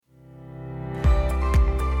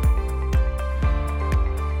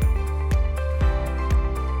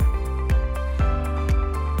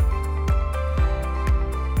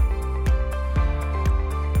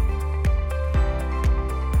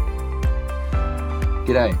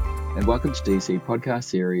G'day, and welcome to DC podcast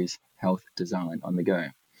series Health Design on the Go.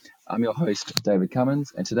 I'm your host, David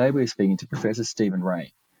Cummins, and today we're speaking to Professor Stephen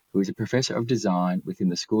Reay, who is a Professor of Design within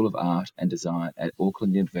the School of Art and Design at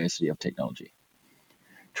Auckland University of Technology.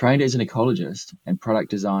 Trained as an ecologist and product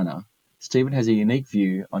designer, Stephen has a unique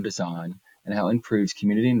view on design and how it improves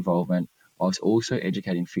community involvement whilst also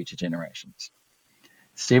educating future generations.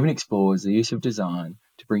 Stephen explores the use of design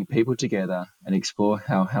to bring people together and explore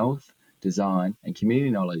how health, design, and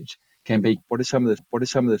community knowledge can be what are some of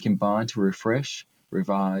the combined to refresh,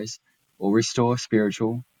 revise, or restore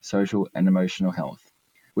spiritual, social, and emotional health.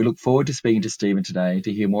 We look forward to speaking to Stephen today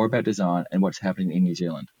to hear more about design and what's happening in New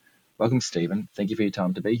Zealand. Welcome, Stephen. Thank you for your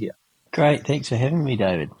time to be here. Great. Thanks for having me,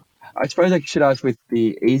 David. I suppose I should ask with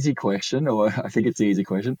the easy question, or I think it's the easy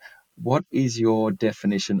question. What is your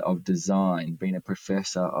definition of design, being a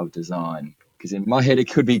professor of design? Because in my head,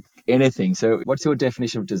 it could be anything. So what's your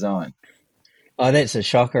definition of design? Oh, that's a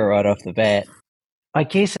shocker right off the bat. I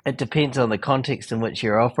guess it depends on the context in which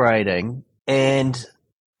you're operating, and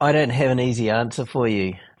I don't have an easy answer for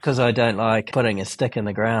you because I don't like putting a stick in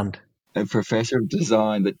the ground. A professor of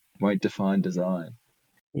design that won't define design.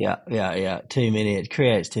 Yeah. Too many. It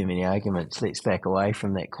creates too many arguments. Let's back away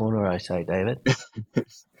from that corner, I say, David.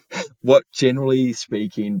 What, generally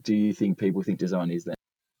speaking, do you think people think design is then?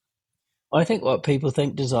 I think what people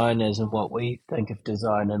think design is and what we think of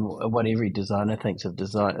design and what every designer thinks of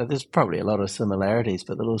design, there's probably a lot of similarities,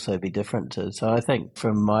 but there'll also be differences. So I think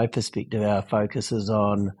from my perspective, our focus is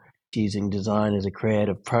on using design as a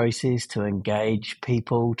creative process to engage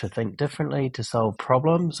people to think differently, to solve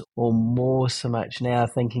problems, or more so much now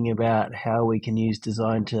thinking about how we can use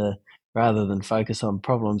design to, rather than focus on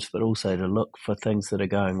problems, but also to look for things that are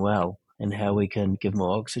going well and how we can give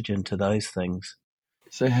more oxygen to those things.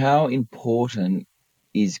 So how important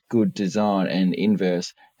is good design, and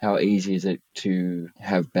inverse, how easy is it to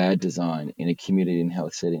have bad design in a community and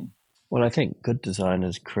health setting? Well, I think good design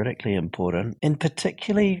is critically important, and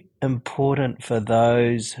particularly important for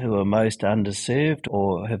those who are most underserved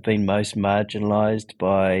or have been most marginalised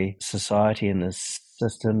by society and the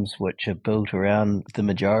systems which are built around the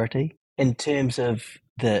majority. In terms of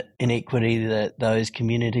the inequity that those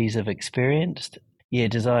communities have experienced, yeah,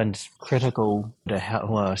 design's critical to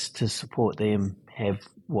help us to support them have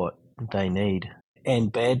what they need.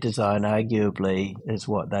 And bad design arguably is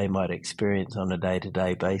what they might experience on a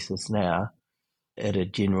day-to-day basis now at a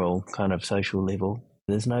general kind of social level.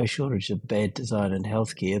 There's no shortage of bad design in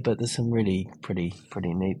healthcare, but there's some really pretty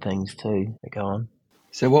neat things too that go on.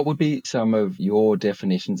 So what would be some of your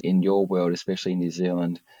definitions in your world, especially in New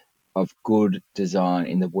Zealand, of good design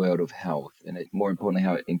in the world of health, and more importantly,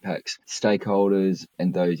 how it impacts stakeholders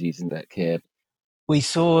and those using that care? We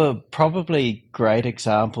saw probably great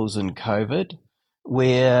examples in COVID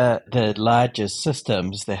where the largest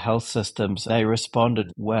systems, the health systems, they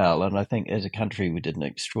responded well. And I think as a country, we did an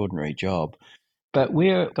extraordinary job. But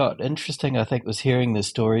where it got interesting, I think, was hearing the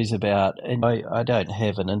stories about, and I don't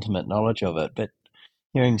have an intimate knowledge of it, but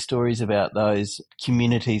hearing stories about those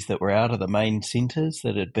communities that were out of the main centres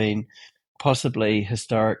that had been possibly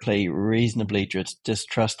historically reasonably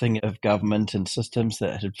distrusting of government and systems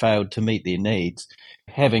that had failed to meet their needs,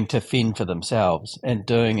 having to fend for themselves and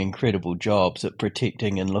doing incredible jobs at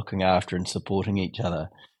protecting and looking after and supporting each other.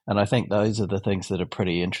 And I think those are the things that are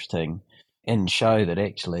pretty interesting and show that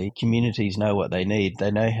actually communities know what they need. They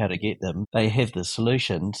know how to get them. They have the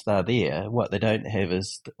solutions. They're there. What they don't have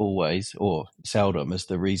is always or seldom is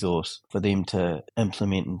the resource for them to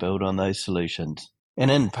implement and build on those solutions. And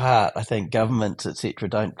in part, I think governments, etc.,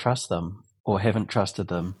 don't trust them or haven't trusted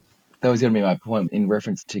them. That was going to be my point in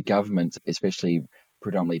reference to governments, especially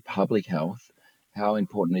predominantly public health. How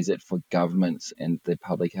important is it for governments and the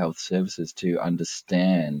public health services to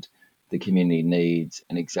understand the community needs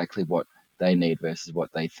and exactly what they need versus what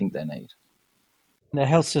they think they need? The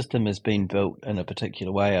health system has been built in a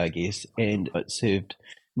particular way, I guess, and it served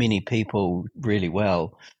many people really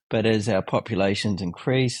well. But as our populations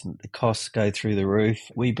increase and the costs go through the roof,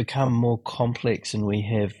 we become more complex and we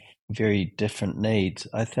have very different needs.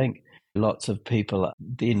 I think lots of people,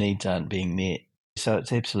 their needs aren't being met. So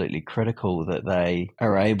it's absolutely critical that they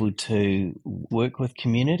are able to work with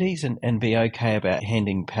communities and be okay about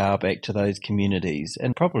handing power back to those communities.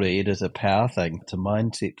 And probably it is a power thing, it's a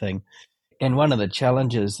mindset thing. And one of the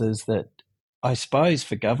challenges is that I suppose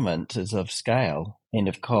for government is of scale and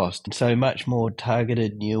of cost. So much more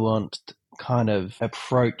targeted, nuanced kind of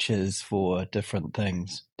approaches for different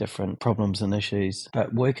things, different problems and issues.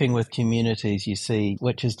 But working with communities, you see,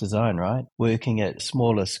 which is design, right? Working at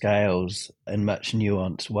smaller scales in much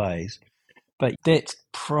nuanced ways. But that's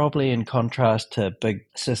probably in contrast to big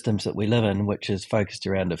systems that we live in, which is focused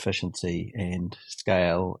around efficiency and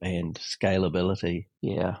scale and scalability.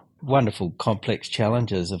 Yeah. Wonderful complex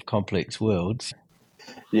challenges of complex worlds.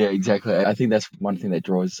 Yeah, exactly. I think that's one thing that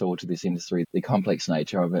draws us all to this industry, the complex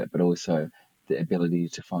nature of it, but also the ability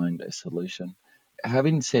to find a solution.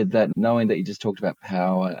 Having said that, knowing that you just talked about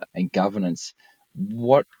power and governance,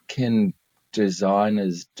 what can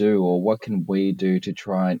designers do, or what can we do to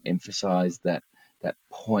try and emphasize that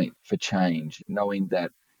point for change, knowing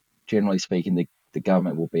that generally speaking, the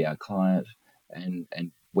government will be our client, and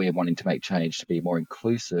we're wanting to make change to be more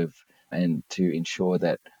inclusive and to ensure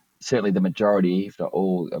that certainly the majority, if not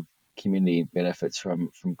all, of community benefits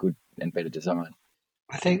from good and better design.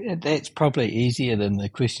 I think that's probably easier than the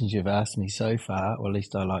questions you've asked me so far, or at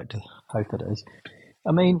least I like to hope it is.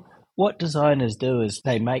 I mean, what designers do is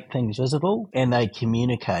they make things visible and they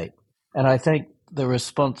communicate. And I think the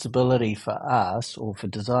responsibility for us or for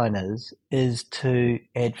designers is to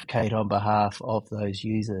advocate on behalf of those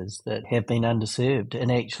users that have been underserved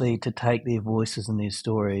and actually to take their voices and their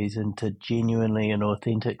stories and to genuinely and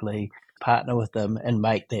authentically partner with them and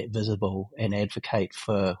make that visible and advocate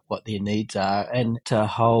for what their needs are and to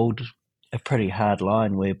hold a pretty hard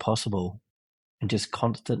line where possible and just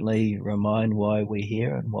constantly remind why we're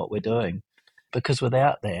here and what we're doing. Because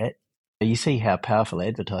without that, you see how powerful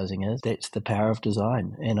advertising is. That's the power of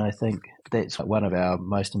design. And I think that's one of our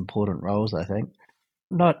most important roles, I think.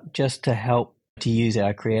 Not just to help to use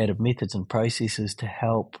our creative methods and processes to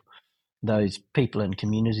help those people and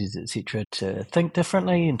communities, etc., to think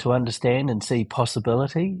differently and to understand and see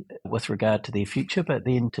possibility with regard to their future, but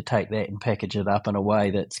then to take that and package it up in a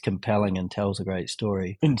way that's compelling and tells a great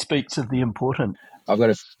story and speaks of the important. I've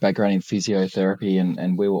got a background in physiotherapy,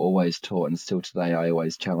 and we were always taught, and still today I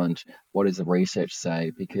always challenge, what does the research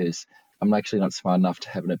say? Because I'm actually not smart enough to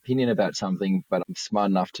have an opinion about something, but I'm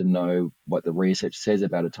smart enough to know what the research says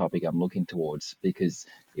about a topic I'm looking towards. Because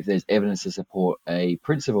if there's evidence to support a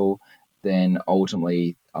principle, then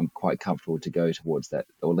ultimately I'm quite comfortable to go towards that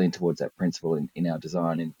or lean towards that principle in our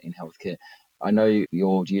design in healthcare. I know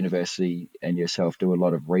your university and yourself do a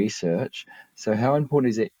lot of research. So how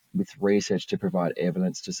important is it with research to provide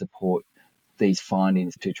evidence to support these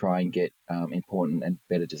findings to try and get important and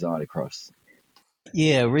better design across?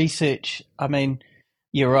 Yeah, research. I mean,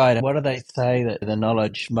 you're right. What do they say that the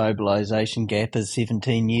knowledge mobilization gap is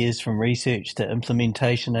 17 years from research to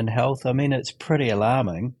implementation in health? I mean, it's pretty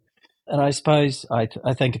alarming. And I suppose I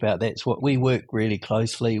think about that's what we work really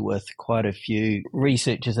closely with quite a few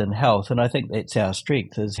researchers in health. And I think that's our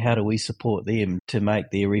strength is how do we support them to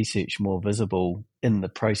make their research more visible in the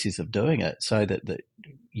process of doing it so that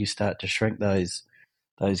you start to shrink those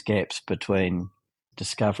gaps between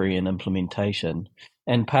discovery and implementation.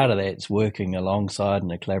 And part of that's working alongside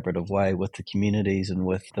in a collaborative way with the communities and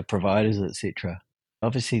with the providers, etc.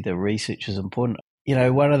 Obviously, the research is important. You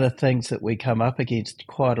know, one of the things that we come up against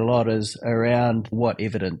quite a lot is around what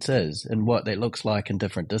evidence is and what that looks like in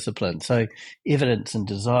different disciplines. So, evidence in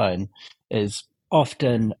design is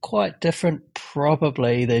often quite different,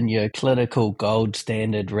 probably, than your clinical gold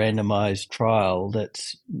standard randomized trial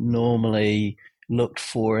that's normally looked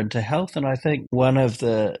for into health. And I think one of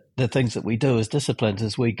the things that we do as disciplines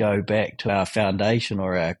is we go back to our foundation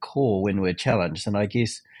or our core when we're challenged. And I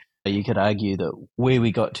guess you could argue that where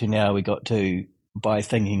we got to now, we got to by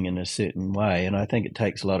thinking in a certain way. And I think it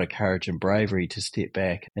takes a lot of courage and bravery to step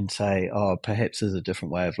back and say, oh, perhaps there's a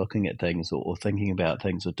different way of looking at things or thinking about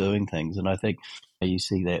things or doing things. And I think you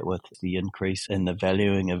see that with the increase in the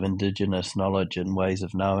valuing of Indigenous knowledge and ways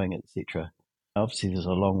of knowing, etc. Obviously, there's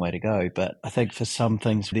a long way to go, but I think for some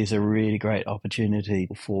things, there's a really great opportunity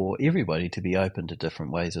for everybody to be open to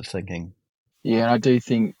different ways of thinking. Yeah, and I do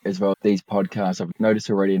think as well, these podcasts, I've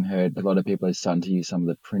noticed already and heard a lot of people are starting to use some of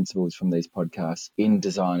the principles from these podcasts in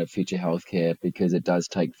design of future healthcare because it does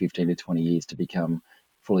take 15 to 20 years to become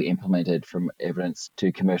fully implemented from evidence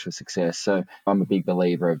to commercial success. So I'm a big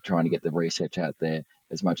believer of trying to get the research out there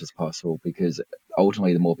as much as possible because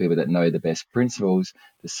ultimately the more people that know the best principles,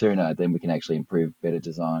 the sooner then we can actually improve better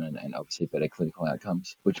design and obviously better clinical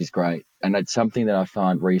outcomes, which is great. And it's something that I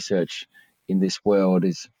find research in this world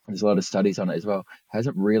is there's a lot of studies on it as well,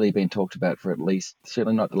 hasn't really been talked about for at least,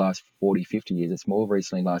 certainly not the last 40, 50 years. It's more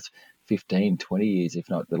recently last 15, 20 years, if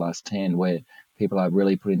not the last 10, where people are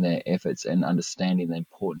really putting their efforts and understanding the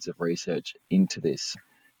importance of research into this.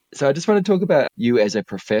 So I just want to talk about you as a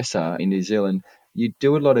professor in New Zealand. You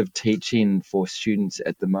do a lot of teaching for students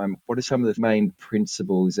at the moment. What are some of the main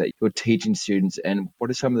principles that you're teaching students, and what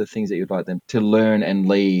are some of the things that you'd like them to learn and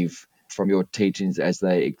leave from your teachings as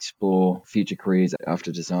they explore future careers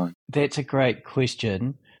after design? That's a great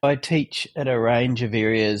question. I teach at a range of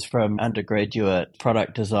areas from undergraduate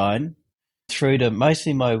product design through to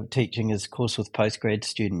mostly my teaching is, of course, with postgrad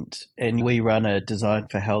students. And we run a design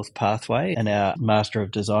for health pathway in our Master of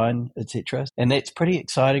Design, etc. And that's pretty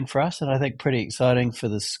exciting for us. And I think pretty exciting for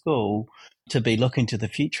the school to be looking to the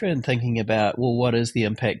future and thinking about, well, what is the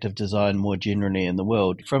impact of design more generally in the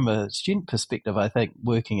world? From a student perspective, I think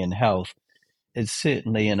working in health is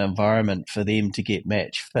certainly an environment for them to get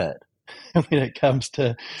match fit when it comes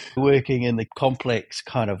to working in the complex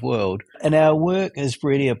kind of world. And our work is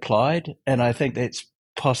really applied, and I think that's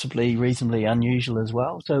possibly reasonably unusual as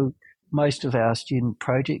well. So most of our student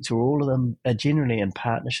projects, or all of them, are generally in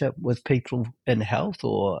partnership with people in health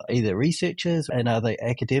or either researchers and other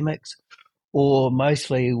academics, or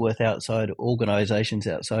mostly with outside organisations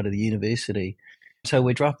outside of the university. So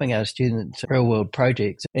we're dropping our students real world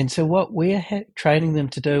projects. And so what we're training them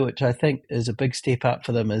to do, which I think is a big step up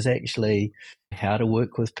for them, is actually how to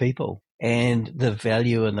work with people and the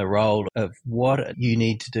value and the role of what you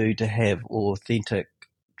need to do to have authentic,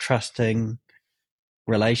 trusting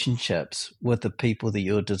relationships with the people that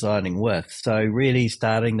you're designing with. So really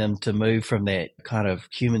starting them to move from that kind of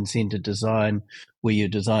human-centered design where you're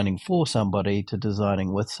designing for somebody to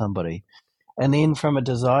designing with somebody. And then from a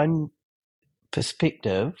design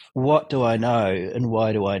perspective, what do I know and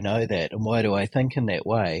why do I know that and why do I think in that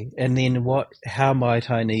way? And then how might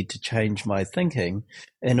I need to change my thinking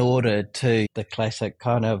in order to the classic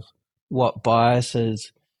kind of what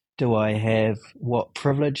biases do I have, what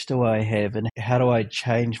privilege do I have, and how do I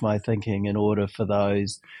change my thinking in order for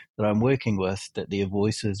those that I'm working with that their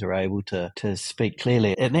voices are able to speak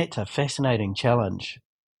clearly. And that's a fascinating challenge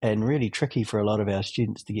and really tricky for a lot of our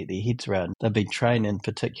students to get their heads around. They've been trained in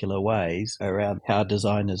particular ways around how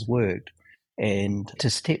design has worked and to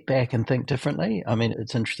step back and think differently. I mean,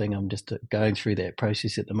 it's interesting. I'm just going through that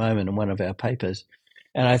process at the moment in one of our papers.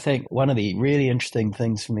 And I think one of the really interesting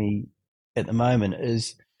things for me at the moment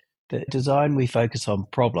is that design, we focus on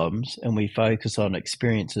problems and we focus on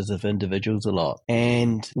experiences of individuals a lot.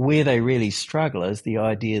 And where they really struggle is the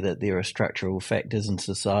idea that there are structural factors in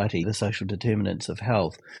society, the social determinants of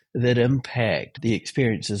health, that impact the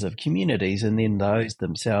experiences of communities, and then those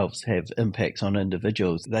themselves have impacts on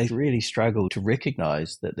individuals. They really struggle to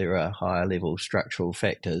recognize that there are higher level structural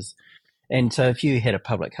factors. And so if you had a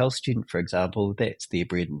public health student, for example, that's their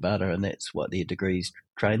bread and butter and that's what their degrees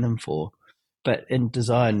train them for. But in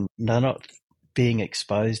design, they're not being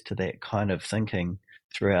exposed to that kind of thinking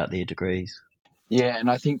throughout their degrees. Yeah,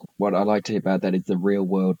 and I think what I like to hear about that is the real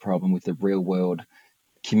world problem with the real world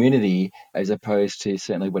community, as opposed to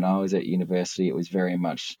certainly when I was at university, it was very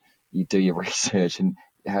much you do your research and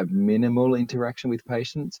have minimal interaction with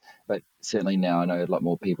patients. But certainly now I know a lot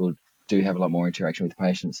more people do have a lot more interaction with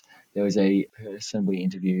patients. There was a person we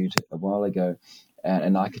interviewed a while ago,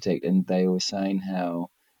 an architect, and they were saying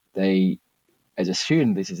how they, as a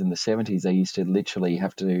student, this is in the 70s, they used to literally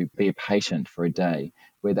have to be a patient for a day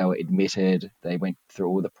where they were admitted, they went through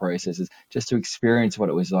all the processes just to experience what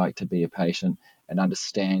it was like to be a patient and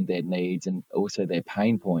understand their needs and also their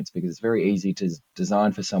pain points, because it's very easy to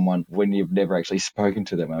design for someone when you've never actually spoken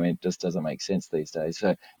to them. I mean, it just doesn't make sense these days.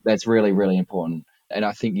 So that's really, really important. And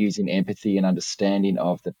I think using empathy and understanding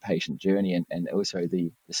of the patient journey and also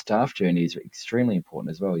the staff journey is extremely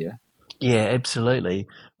important as well, yeah? Yeah, absolutely.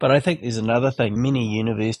 But I think there's another thing. Many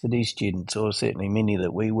university students, or certainly many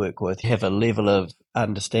that we work with, have a level of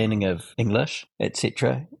understanding of English,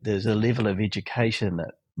 etc. There's a level of education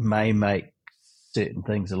that may make certain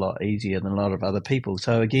things a lot easier than a lot of other people.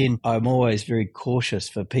 So again, I'm always very cautious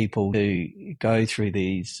for people who go through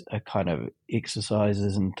these kind of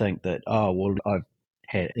exercises and think that, oh, well, I've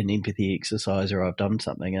had an empathy exercise or I've done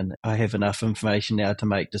something and I have enough information now to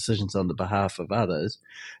make decisions on the behalf of others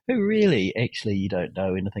who really actually you don't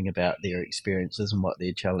know anything about their experiences and what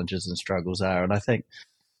their challenges and struggles are. And I think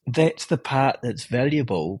that's the part that's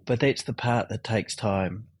valuable, but that's the part that takes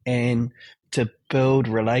time. And to build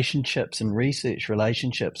relationships and research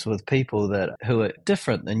relationships with people that who are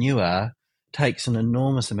different than you are takes an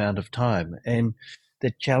enormous amount of time. And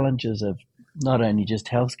the challenges of not only just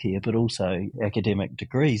healthcare but also academic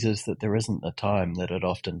degrees is that there isn't the time that it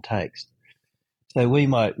often takes. So we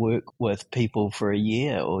might work with people for a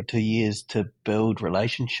year or 2 years to build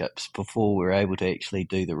relationships before we're able to actually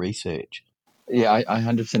do the research. Yeah, I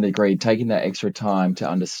 100% agree. Taking that extra time to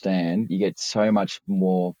understand, you get so much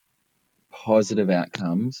more positive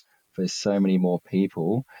outcomes for so many more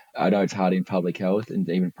people. I know it's hard in public health and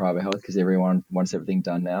even private health because everyone wants everything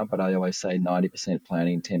done now, but I always say 90%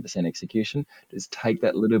 planning, 10% execution. Just take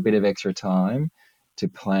that little bit of extra time to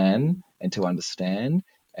plan and to understand,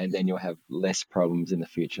 and then you'll have less problems in the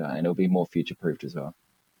future and it'll be more future proofed as well.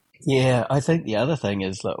 Yeah, I think the other thing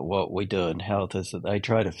is that what we do in health is that they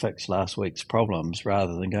try to fix last week's problems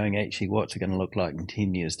rather than going, actually, what's it going to look like in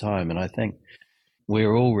 10 years' time? And I think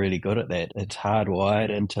we're all really good at that. It's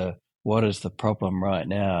hardwired into what is the problem right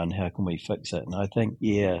now and how can we fix it? And I think,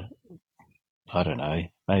 yeah, I don't know,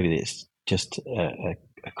 maybe that's just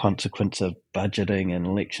a consequence of budgeting and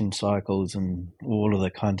election cycles and all of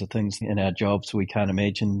the kinds of things in our jobs. We can't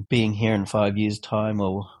imagine being here in 5 years' time,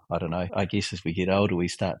 or I don't know. I guess as we get older, we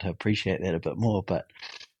start to appreciate that a bit more. But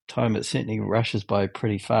time, it certainly rushes by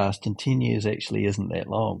pretty fast, and 10 years actually isn't that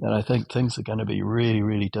long. And I think things are going to be really,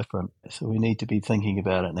 really different. So we need to be thinking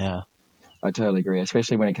about it now. I totally agree,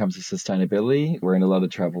 especially when it comes to sustainability. We're in a lot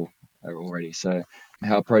of trouble already. So,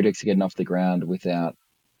 how projects are getting off the ground without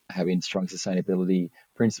having strong sustainability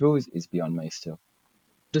principles is beyond me still.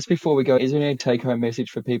 Just before we go, is there any take-home message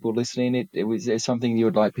for people listening? Was there something you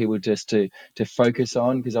would like people just to focus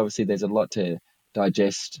on? Because obviously there's a lot to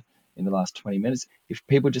digest in the last 20 minutes. If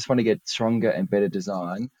people just want to get stronger and better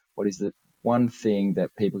design, what is the one thing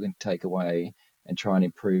that people can take away and try and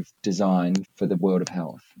improve design for the world of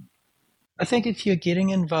health? I think if you're getting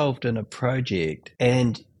involved in a project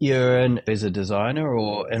and you're in as a designer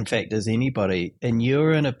or in fact as anybody and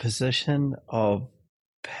you're in a position of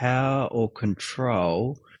power or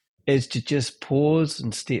control, is to just pause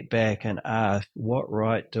and step back and ask, what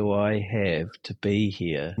right do I have to be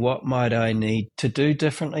here? What might I need to do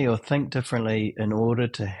differently or think differently in order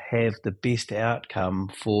to have the best outcome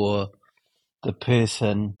for the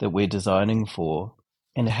person that we're designing for?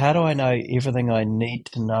 And how do I know everything I need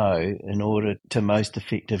to know in order to most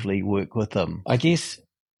effectively work with them? I guess,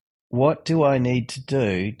 what do I need to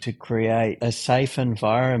do to create a safe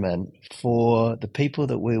environment for the people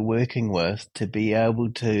that we're working with to be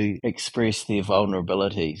able to express their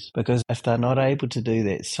vulnerabilities? Because if they're not able to do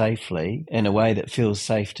that safely in a way that feels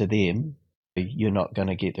safe to them, you're not going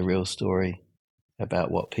to get the real story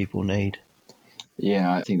about what people need.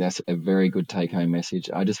 Yeah, I think that's a very good take-home message.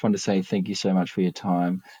 I just want to say thank you so much for your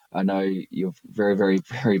time. I know you're very, very,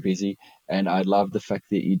 very busy, and I love the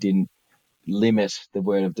fact that you didn't limit the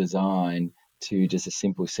word of design to just a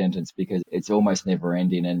simple sentence because it's almost never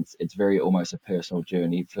ending and it's very almost a personal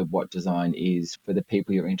journey for what design is for the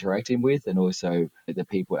people you're interacting with and also the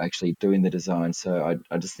people actually doing the design. So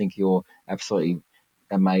I just think you're absolutely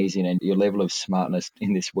amazing and your level of smartness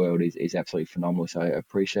in this world is absolutely phenomenal. So I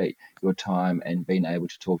appreciate your time and being able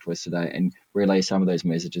to talk to us today and relay some of those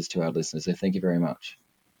messages to our listeners. So thank you very much.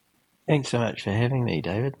 Thanks so much for having me,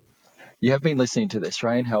 David. You have been listening to the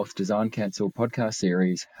Australian Health Design Council podcast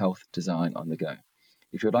series, Health Design on the Go.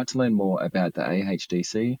 If you'd like to learn more about the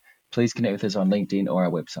AHDC, please connect with us on LinkedIn or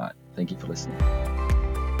our website. Thank you for listening.